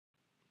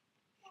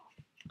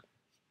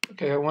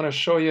Okay, I want to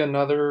show you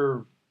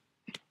another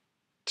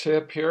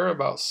tip here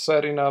about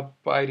setting up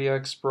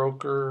IDX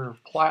Broker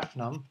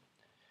Platinum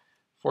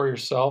for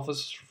yourself. This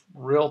is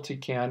Realty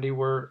Candy.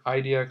 We're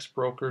IDX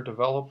Broker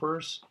developer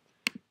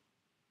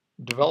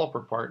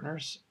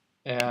partners,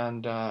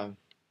 and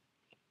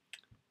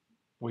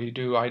we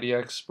do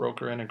IDX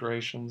Broker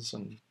integrations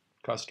and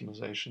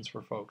customizations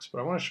for folks. But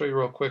I want to show you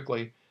real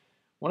quickly,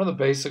 one of the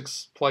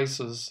basics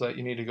places that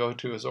you need to go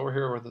to is over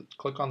here where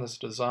click on this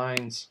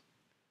Designs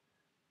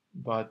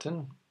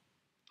button,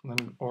 and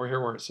then over here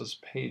where it says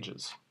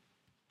Pages.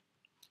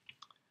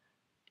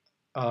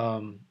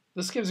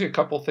 This gives you a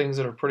couple things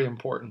that are pretty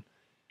important.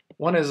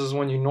 One is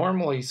when you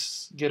normally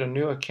get a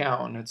new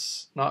account and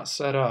it's not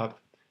set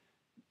up,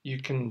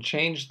 you can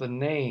change the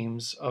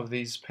names of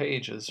these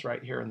pages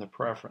right here in the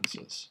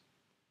preferences.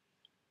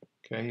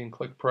 Okay, you can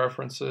click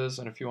preferences,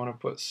 and if you want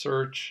to put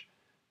search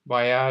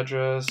by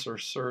address or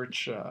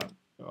search,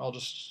 I'll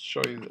just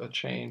show you a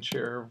change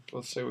here.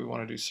 Let's say we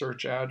want to do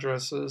search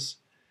addresses.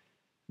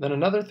 Then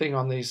another thing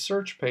on these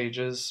search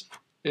pages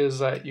is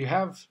that you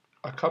have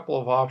a couple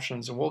of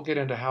options, and we'll get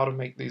into how to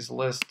make these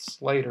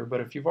lists later,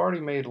 but if you've already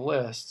made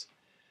lists,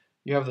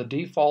 you have the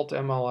default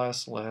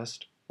MLS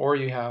list, or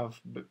you have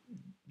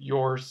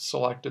your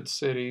selected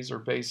cities or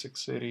basic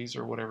cities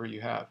or whatever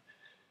you have.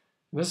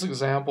 In this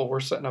example,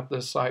 we're setting up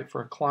this site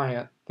for a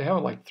client. They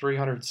have like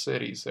 300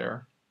 cities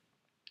there,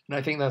 and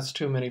I think that's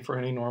too many for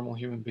any normal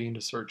human being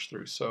to search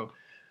through, so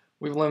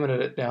we've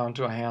limited it down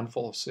to a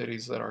handful of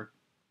cities that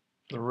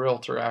the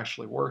realtor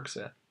actually works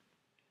in.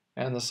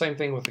 And the same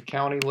thing with the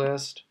county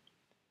list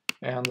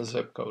and the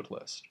zip code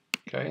list.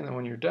 Okay, and then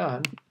when you're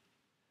done,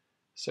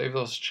 save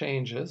those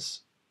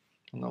changes,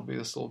 and there'll be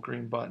this little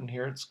green button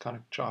here. It's kind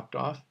of chopped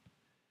off.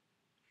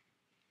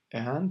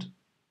 And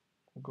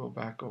we'll go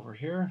back over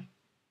here.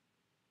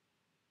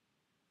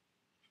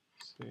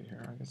 Let's see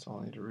here, I guess I'll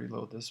need to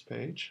reload this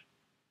page.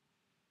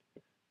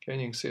 Okay,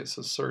 and you can see it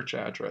says search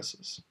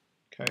addresses.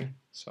 Okay,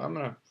 so I'm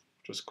going to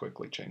just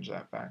quickly change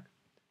that back.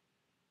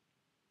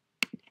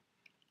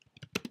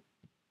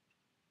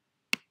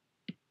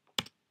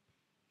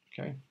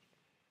 Okay,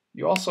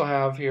 you also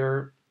have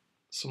here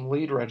some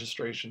lead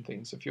registration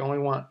things. If you only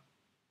want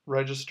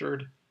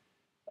registered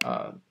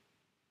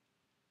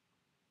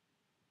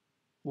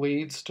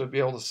leads to be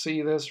able to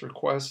see this,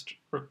 request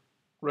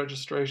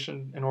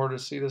registration in order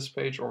to see this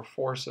page, or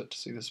force it to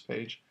see this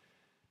page,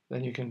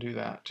 then you can do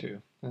that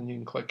too. And you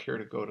can click here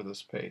to go to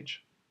this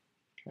page.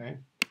 Okay.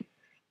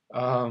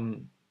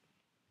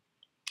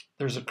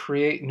 There's a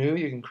create new.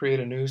 You can create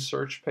a new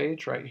search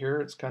page right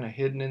here. It's kind of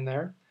hidden in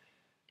there,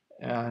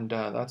 and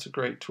that's a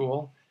great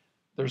tool.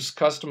 There's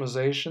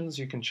customizations.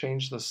 You can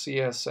change the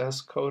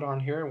CSS code on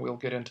here, and we'll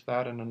get into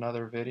that in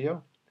another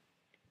video.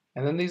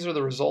 And then these are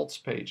the results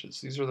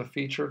pages. These are the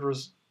featured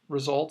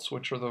results,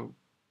 which are the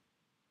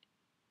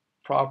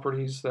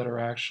properties that are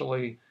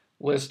actually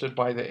listed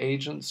by the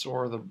agents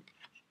or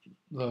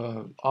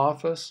the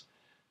office.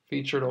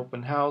 Featured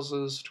open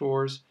houses,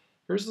 tours.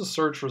 Here's the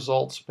search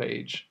results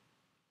page.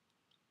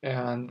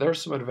 And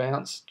there's some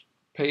advanced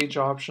page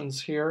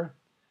options here.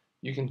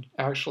 You can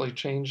actually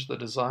change the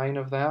design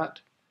of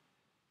that.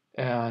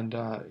 And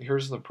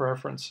here's the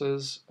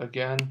preferences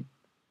again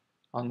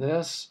on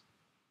this.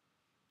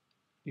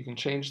 You can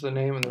change the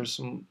name, and there's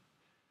some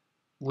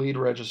lead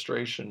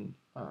registration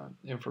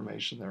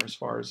information there as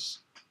far as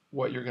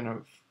what you're going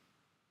to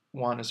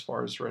want as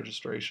far as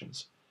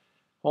registrations.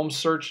 Home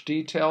search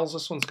details.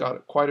 This one's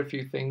got quite a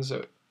few things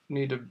that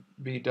need to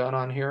be done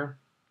on here.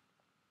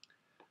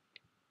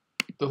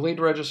 The lead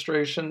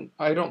registration,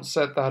 I don't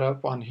set that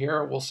up on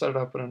here. We'll set it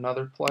up in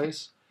another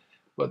place.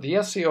 But the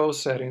SEO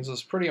settings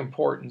is pretty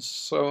important.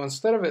 So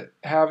instead of it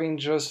having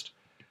just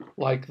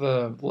like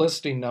the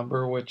listing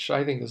number, which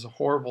I think is a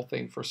horrible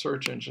thing for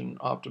search engine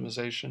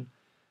optimization,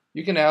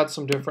 you can add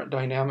some different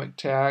dynamic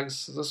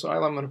tags. This one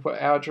I'm going to put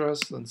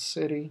address, then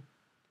city,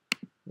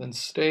 then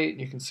state.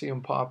 You can see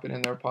them popping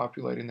in there,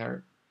 populating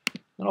there.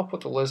 Then I'll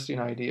put the listing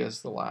ID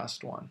as the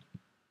last one.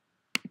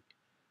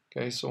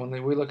 Okay, so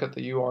when we look at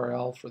the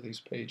URL for these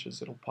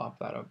pages, it'll pop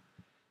that up.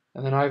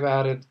 And then I've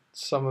added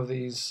some of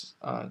these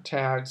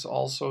tags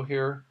also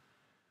here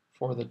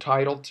for the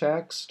title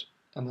text,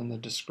 and then the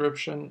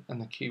description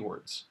and the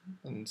keywords.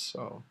 And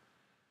so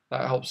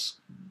that helps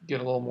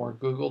get a little more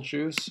Google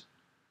juice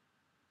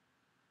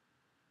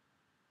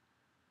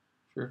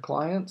for your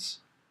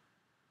clients.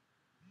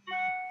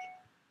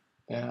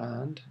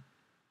 And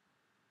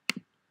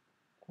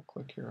we'll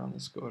click here on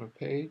this go to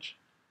page.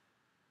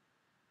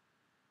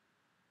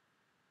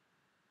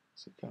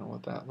 See kind of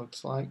what that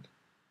looks like.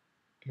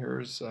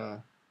 Here's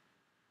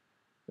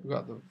we've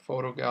got the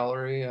photo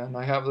gallery, and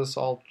I have this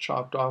all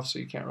chopped off so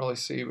you can't really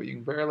see, but you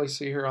can barely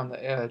see here on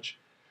the edge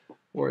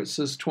where it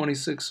says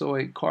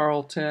 2608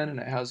 Carlton, and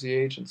it has the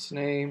agent's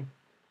name.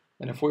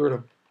 And if we were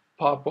to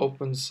pop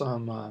open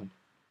some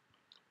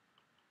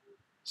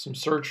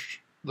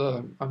search,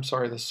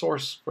 the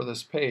source for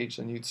this page,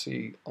 then you'd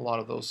see a lot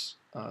of those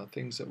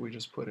things that we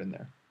just put in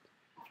there.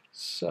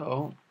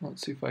 So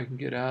let's see if I can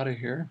get out of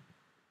here.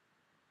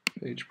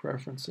 Page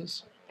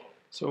preferences.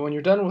 So when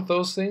you're done with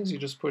those things, you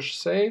just push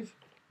save,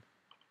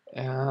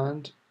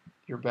 and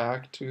you're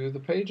back to the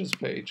pages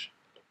page.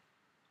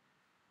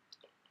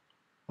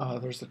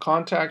 There's the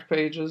contact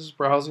pages,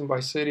 browsing by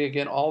city.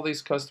 Again, all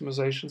these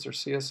customizations are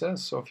CSS,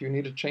 so if you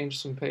need to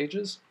change some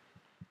pages,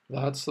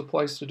 that's the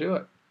place to do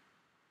it.